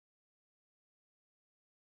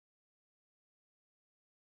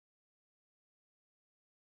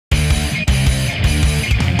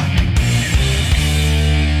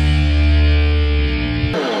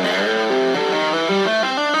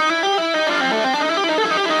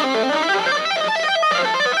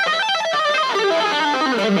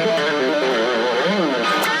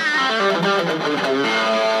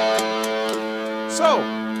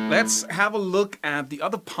let's have a look at the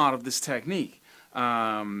other part of this technique.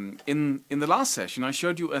 In the last session, I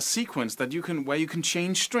showed you a sequence that where you can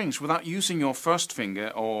change strings without using your first finger,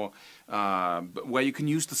 or where you can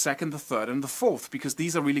use the second, the third, and the fourth, because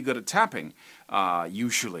these are really good at tapping,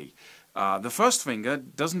 usually. The first finger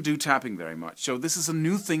doesn't do tapping very much, so this is a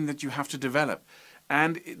new thing that you have to develop.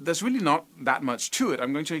 And there's really not that much to it.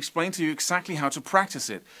 I'm going to explain to you exactly how to practice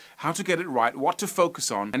it, how to get it right, what to focus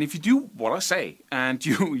on. And if you do what I say, and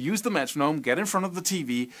you use the metronome, get in front of the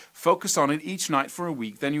TV, focus on it each night for a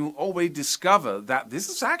week, then you'll already discover that this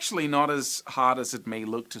is actually not as hard as it may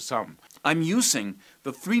look to some. I'm using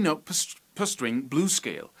the 3-note per string blues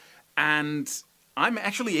scale, and I'm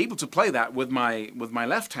actually able to play that with my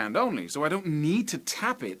left hand only, so I don't need to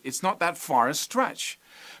tap it. It's not that far a stretch.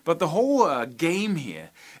 But the whole game here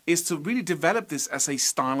is to really develop this as a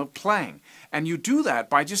style of playing. And you do that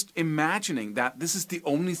by just imagining that this is the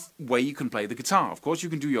only way you can play the guitar. Of course, you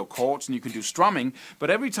can do your chords and you can do strumming, but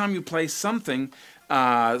every time you play something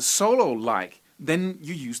solo-like, then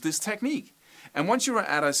you use this technique. And once you're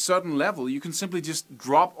at a certain level, you can simply just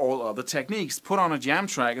drop all other techniques, put on a jam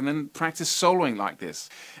track, and then practice soloing like this.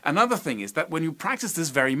 Another thing is that when you practice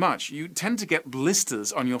this very much, you tend to get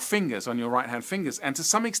blisters on your fingers, on your right-hand fingers, and to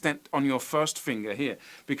some extent on your first finger here,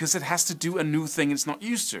 because it has to do a new thing it's not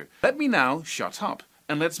used to. Let me now shut up,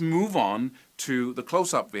 and let's move on to the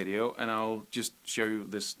close-up video, and I'll just show you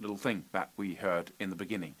this little thing that we heard in the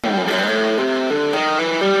beginning.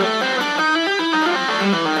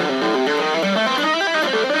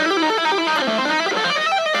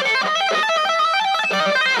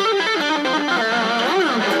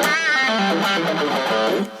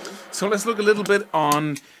 So let's look a little bit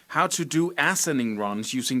on how to do ascending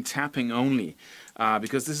runs using tapping only,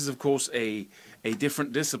 because this is of course a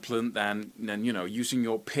different discipline than you know, using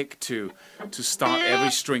your pick to start every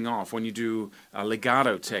string off. When you do a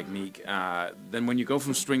legato technique, then when you go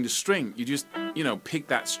from string to string, you just pick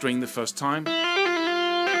that string the first time,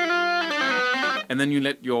 and then you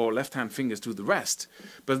let your left hand fingers do the rest.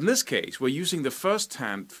 But in this case, we're using the first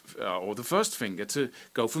hand or the first finger to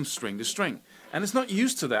go from string to string. And it's not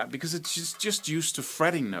used to that because it's just used to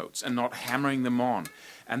fretting notes and not hammering them on.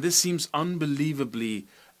 And this seems unbelievably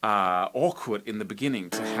awkward in the beginning,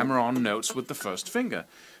 to hammer on notes with the first finger.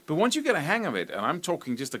 But once you get a hang of it, and I'm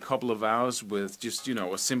talking just a couple of hours with just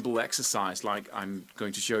a simple exercise like I'm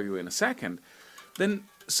going to show you in a second, then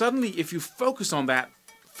suddenly if you focus on that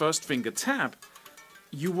first finger tap,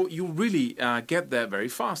 you'll really get there very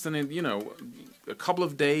fast. And in a couple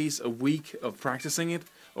of days, a week of practicing it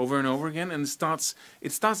over and over again, and it starts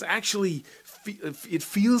actually, it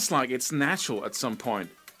feels like it's natural at some point,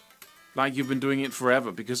 like you've been doing it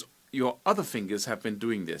forever, because your other fingers have been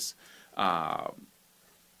doing this.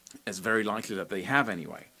 It's very likely that they have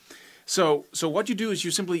anyway. So what you do is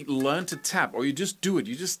you simply learn to tap, or you just do it.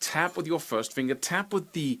 You just tap with your first finger, tap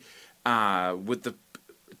with the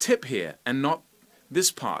tip here, and not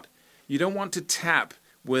this part. You don't want to tap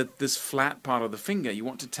with this flat part of the finger. You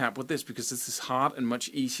want to tap with this because this is hard and much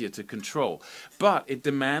easier to control. But it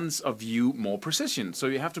demands of you more precision. So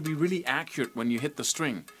you have to be really accurate when you hit the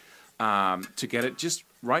string to get it just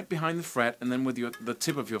right behind the fret, and then with the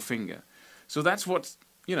tip of your finger. So that's what,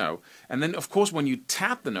 and then of course when you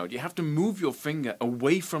tap the note, you have to move your finger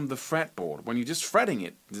away from the fretboard. When you're just fretting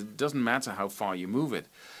it, it doesn't matter how far you move it.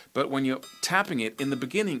 But when you're tapping it in the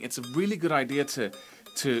beginning, it's a really good idea to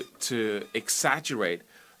exaggerate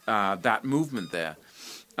that movement there.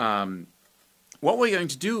 What we're going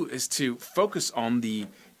to do is to focus on the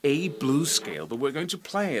A blues scale, but we're going to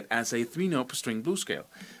play it as a 3-note per string blues scale.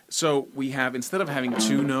 So we have, instead of having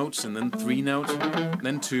 2 notes and then 3 notes,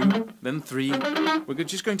 then 2, then 3, we're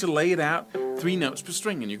just going to lay it out 3 notes per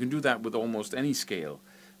string, and you can do that with almost any scale.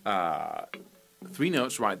 3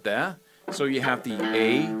 notes right there. So you have the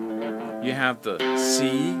A, you have the C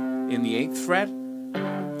in the 8th fret,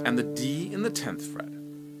 and the D in the 10th fret.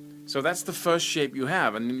 So that's the first shape you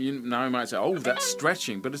have, and now you might say, oh, that's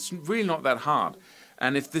stretching, but it's really not that hard.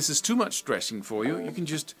 And if this is too much stretching for you, you can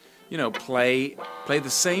just, play the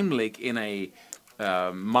same lick in a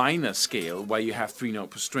minor scale where you have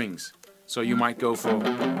 3-note per strings. So you might go for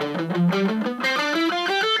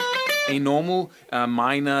a normal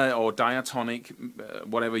minor or diatonic,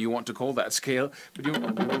 whatever you want to call that scale, but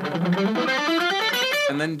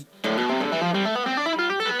and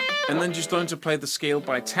then just learn to play the scale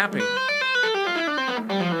by tapping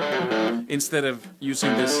instead of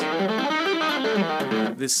using this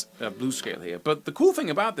blues scale here. But the cool thing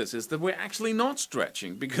about this is that we're actually not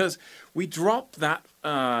stretching, because we drop that.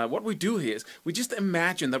 What we do here is we just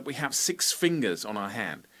imagine that we have 6 fingers on our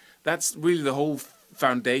hand. That's really the whole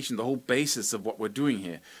foundation, the whole basis of what we're doing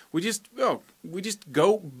here. We just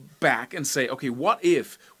go back and say, okay, what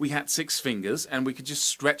if we had 6 fingers and we could just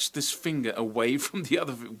stretch this finger away from the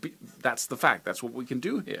other? That's the fact. That's what we can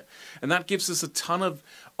do here, and that gives us a ton of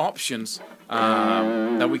options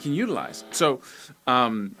that we can utilize. So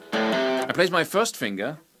I place my first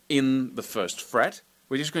finger in the 1st fret.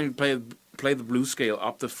 We're just going to play the blues scale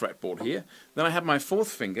up the fretboard here. Then I have my 4th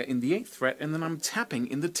finger in the 8th fret, and then I'm tapping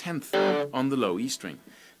in the 10th on the low E string.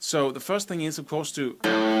 So the first thing is, of course, to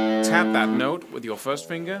tap that note with your 1st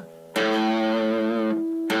finger.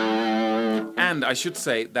 And I should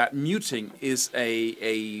say that muting is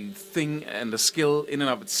a thing and a skill in and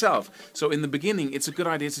of itself. So in the beginning, it's a good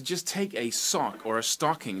idea to just take a sock or a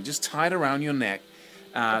stocking, just tie it around your neck,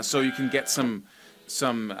 so you can get some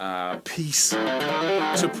peace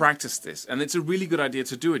to practice this. And it's a really good idea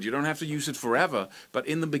to do it. You don't have to use it forever, but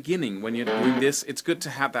in the beginning, when you're doing this, it's good to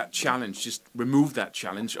have that challenge. Just remove that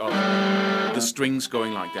challenge of the strings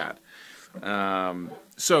going like that.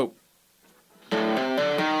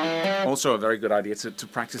 Also a very good idea to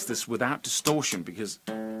practice this without distortion, because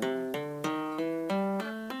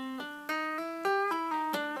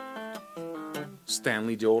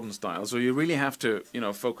Stanley Jordan style, so you really have to,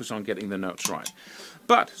 focus on getting the notes right.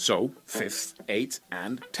 But, so, 5th, 8th,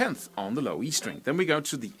 and 10th on the low E string. Then we go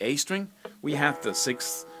to the A string. We have the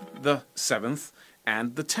 6th, the 7th,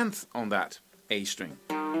 and the 10th on that A string.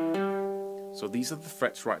 So these are the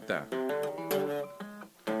frets right there.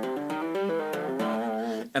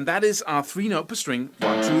 And that is our 3-note per string,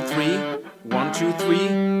 1, 2, 3, 1, 2,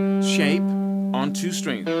 3 shape on 2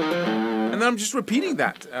 strings. And then I'm just repeating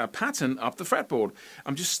that pattern up the fretboard.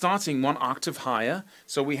 I'm just starting 1 octave higher.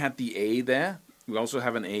 So we had the A there. We also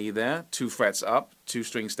have an A there, 2 frets up, 2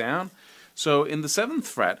 strings down. So in the 7th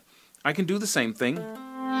fret, I can do the same thing.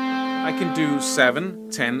 I can do 7,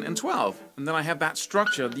 10, and 12. And then I have that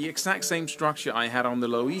structure, the exact same structure I had on the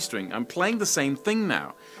low E string. I'm playing the same thing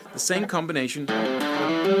now. The same combination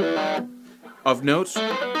of notes,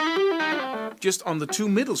 just on the 2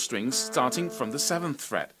 middle strings, starting from the 7th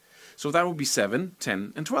fret. So that would be 7,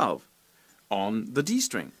 10, and 12 on the D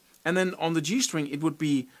string. And then on the G string, it would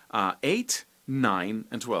be 8, 9,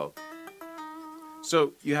 and 12.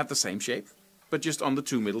 So you have the same shape, but just on the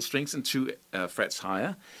 2 middle strings and 2 frets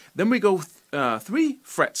higher. Then we go 3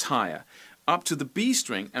 frets higher up to the B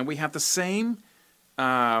string, and we have the same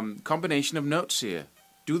combination of notes here.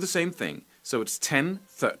 Do the same thing. So it's 10,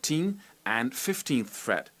 13, and 15th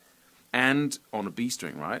fret, and on a B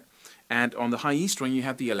string, right? And on the high E string, you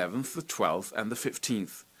have the 11th, the 12th, and the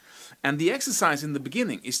 15th. And the exercise in the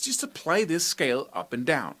beginning is just to play this scale up and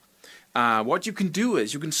down. What you can do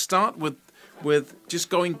is you can start with just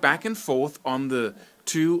going back and forth on the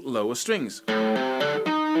 2 lower strings.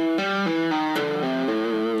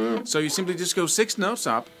 So you simply just go 6 notes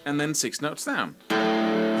up and then 6 notes down.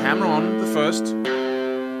 Hammer on the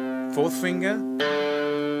 1st, 4th finger,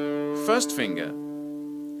 1st finger.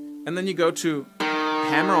 And then you go to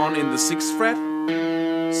hammer on in the 6th fret,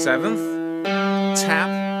 7th, tap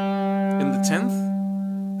in the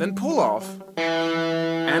 10th, then pull off,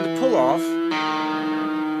 and pull off,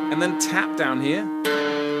 and then tap down here.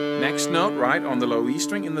 Next note, right, on the low E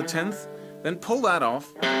string in the 10th, then pull that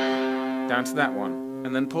off, down to that one,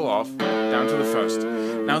 and then pull off, down to the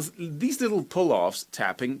 1st. Now, these little pull-offs,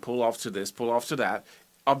 tapping, pull off to this, pull off to that,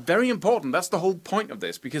 are very important. That's the whole point of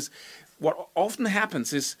this, because what often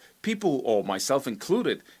happens is people, or myself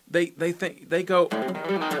included, they go,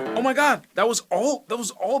 oh my God, that was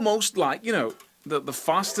almost like, the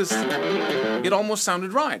fastest. It almost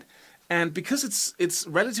sounded right. And because it's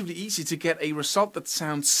relatively easy to get a result that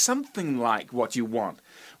sounds something like what you want,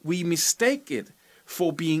 we mistake it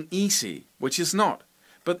for being easy, which is not.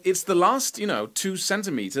 But it's the last, 2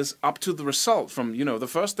 centimeters up to the result from, the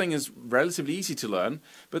first thing is relatively easy to learn,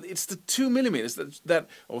 but it's the 2 millimeters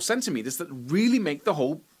or centimeters that really make the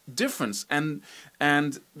whole difference. And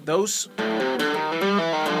those,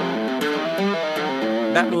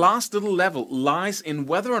 that last little level lies in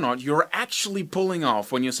whether or not you're actually pulling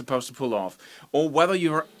off when you're supposed to pull off, or whether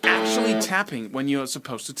you're actually tapping when you're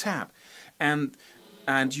supposed to tap.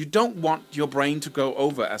 And you don't want your brain to go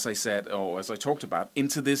over, as I said, or as I talked about,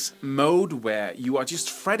 into this mode where you are just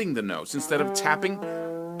fretting the notes instead of tapping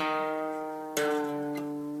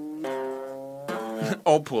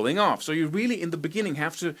or pulling off. So you really, in the beginning,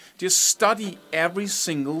 have to just study every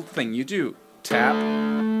single thing you do. Tap,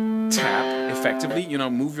 tap, effectively,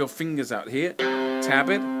 move your fingers out here, tap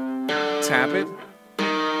it, tap,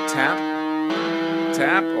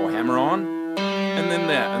 tap, or hammer on, and then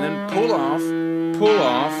there, and then pull off,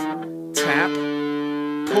 tap,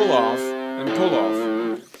 pull off, and pull off.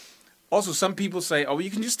 Also, some people say, oh,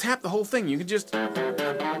 you can just tap the whole thing. You can just...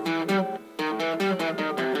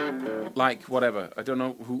 like, whatever. I don't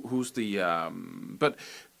know who's the... but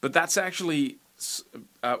that's actually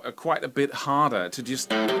quite a bit harder to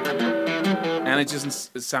just... and it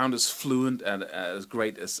doesn't sound as fluent and as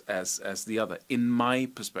great as the other. In my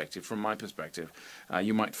perspective, from my perspective,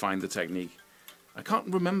 you might find the technique. I can't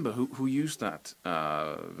remember who used that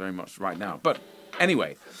very much right now. But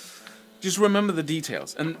anyway, just remember the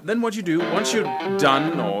details. And then what you do, once you're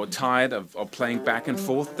done or tired of playing back and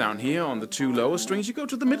forth down here on the two lower strings, you go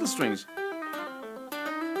to the middle strings.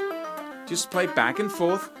 Just play back and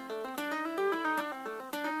forth.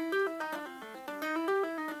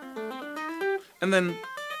 And then,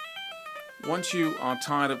 once you are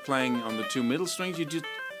tired of playing on the two middle strings, you just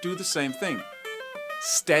do the same thing.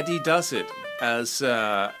 Steady does it, as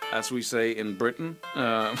we say in Britain.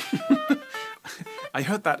 I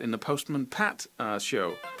heard that in the Postman Pat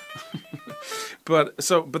show. but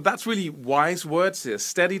that's really wise words here.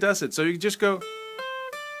 Steady does it. So you just go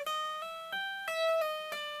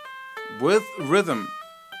with rhythm,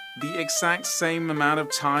 the exact same amount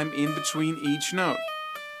of time in between each note.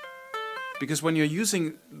 Because when you're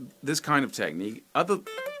using this kind of technique,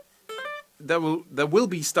 there will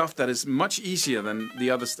be stuff that is much easier than the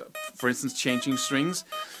other stuff. For instance, changing strings.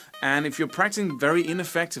 And if you're practicing very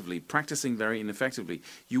ineffectively,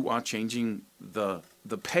 you are changing the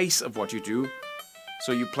pace of what you do.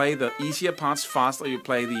 So you play the easier parts faster, you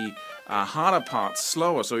play the harder parts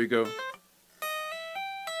slower. So you go...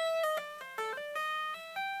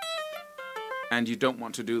 and you don't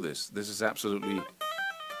want to do this. This is absolutely...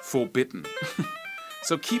 forbidden.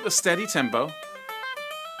 So keep a steady tempo,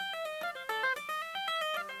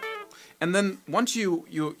 and then once you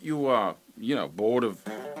are bored of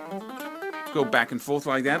go back and forth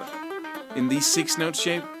like that in these 6-note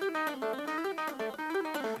shape,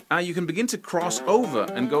 you can begin to cross over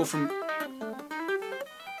and go from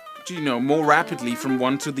more rapidly from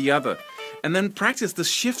one to the other, and then practice the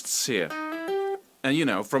shifts here. And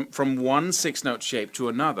from one 6-note shape to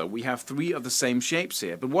another, we have 3 of the same shapes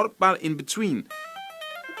here. But what about in between?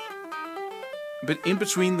 But in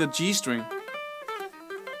between the G string,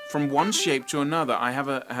 from one shape to another, I have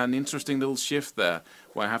an interesting little shift there,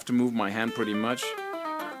 where I have to move my hand pretty much.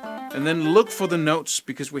 And then look for the notes,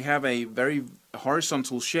 because we have a very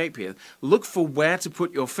horizontal shape here. Look for where to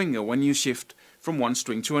put your finger when you shift from one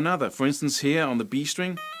string to another. For instance, here on the B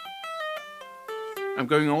string, I'm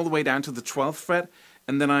going all the way down to the 12th fret,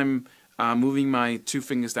 and then I'm moving my 2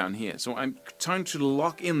 fingers down here. So I'm trying to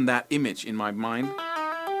lock in that image in my mind.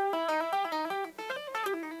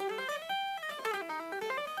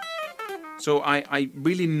 So I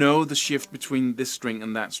really know the shift between this string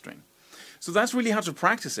and that string. So that's really how to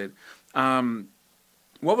practice it.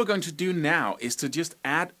 What we're going to do now is to just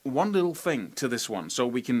add one little thing to this one, so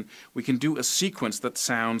we can do a sequence that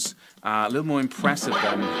sounds a little more impressive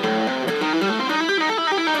than.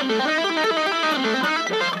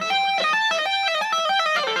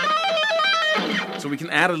 So we can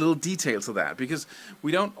add a little detail to that, because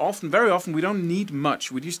very often we don't need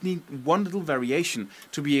much. We just need one little variation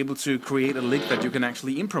to be able to create a lick that you can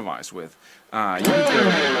actually improvise with.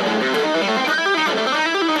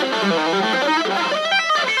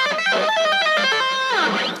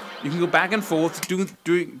 You can go back and forth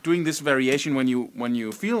doing this variation when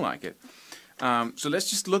you feel like it. So let's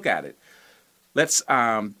just look at it. Let's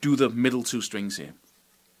do the middle 2 strings here.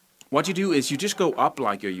 What you do is you just go up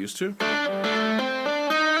like you're used to.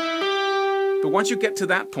 But once you get to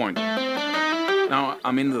that point, now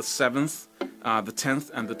I'm in the 7th, the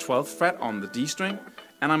 10th and the 12th fret on the D string,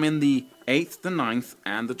 and I'm in the 8th, the 9th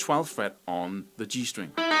and the 12th fret on the G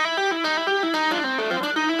string.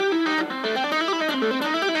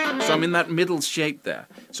 So I'm in that middle shape there.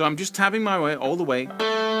 So I'm just tapping my way all the way,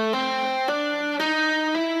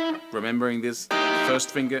 remembering this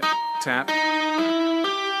first finger tap.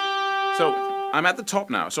 So I'm at the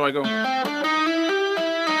top now, so I go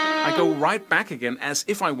right back again as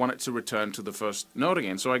if I wanted to return to the first note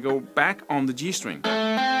again. So I go back on the G string.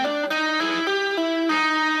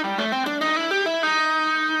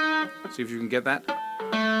 See if you can get that.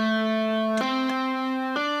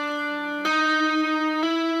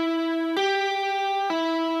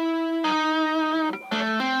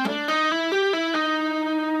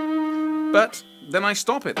 But then I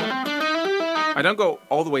stop it. I don't go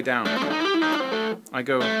all the way down. I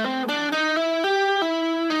go...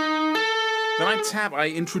 Then I tap, I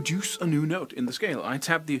introduce a new note in the scale. I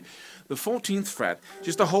tap the 14th fret,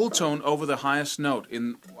 just a whole tone over the highest note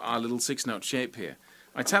in our little 6-note shape here.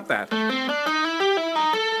 I tap that.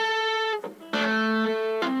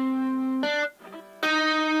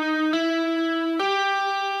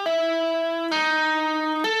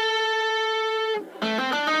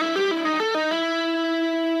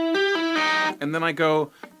 and then I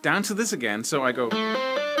go down to this again. So I go.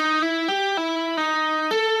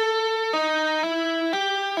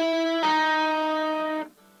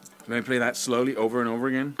 Let me play that slowly over and over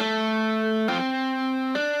again.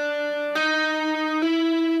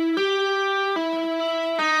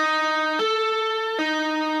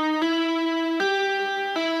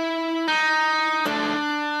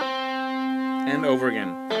 And over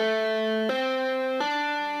again.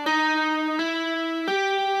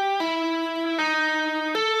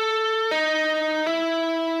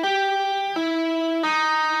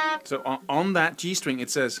 So on that G string it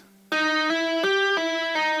says,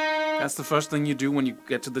 that's the first thing you do when you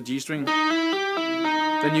get to the G string.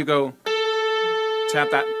 Then you go tap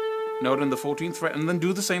that note in the 14th fret and then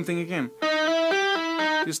do the same thing again.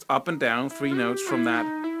 Just up and down 3 notes from that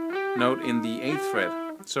note in the 8th fret.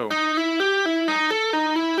 So,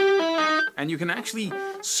 and you can actually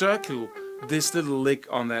circle this little lick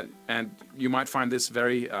on that, and you might find this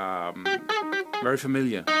very, very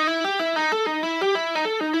familiar.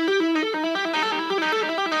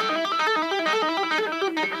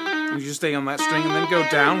 You just stay on that string and then go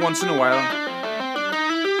down once in a while.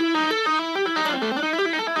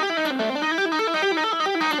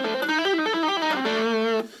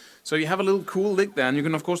 So you have a little cool lick there, and you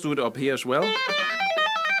can of course do it up here as well.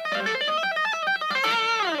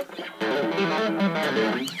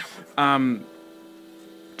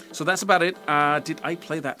 So that's about it. Did I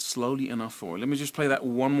play that slowly enough for you? Let me just play that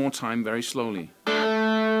one more time very slowly.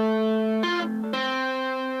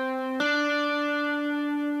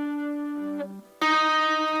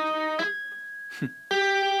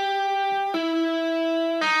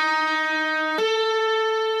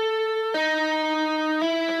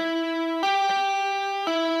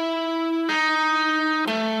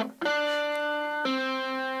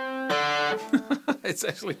 It's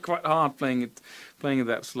actually quite hard playing it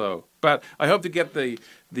that slow, but I hope to get the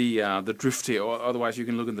drift here. Or otherwise, you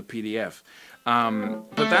can look in the PDF.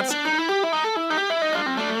 But that's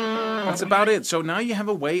about it. So now you have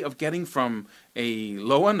a way of getting from a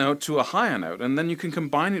lower note to a higher note, and then you can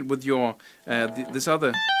combine it with your this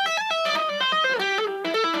other.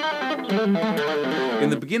 In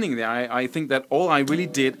the beginning, there, I think that all I really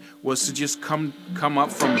did was to just come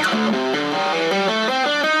up from.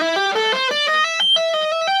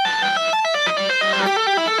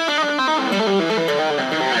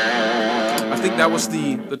 I think that was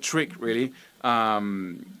the trick, really.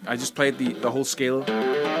 I just played the whole scale.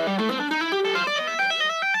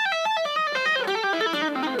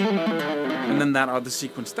 And then that other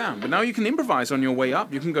sequence down. But now you can improvise on your way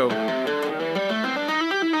up. You can go.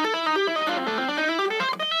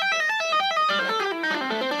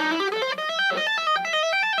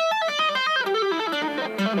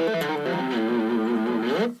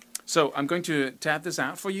 So I'm going to tab this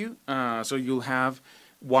out for you. So you'll have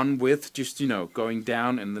one with just, going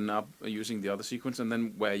down and then up using the other sequence, and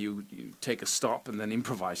then where you take a stop and then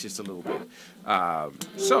improvise just a little bit.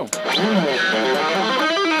 So.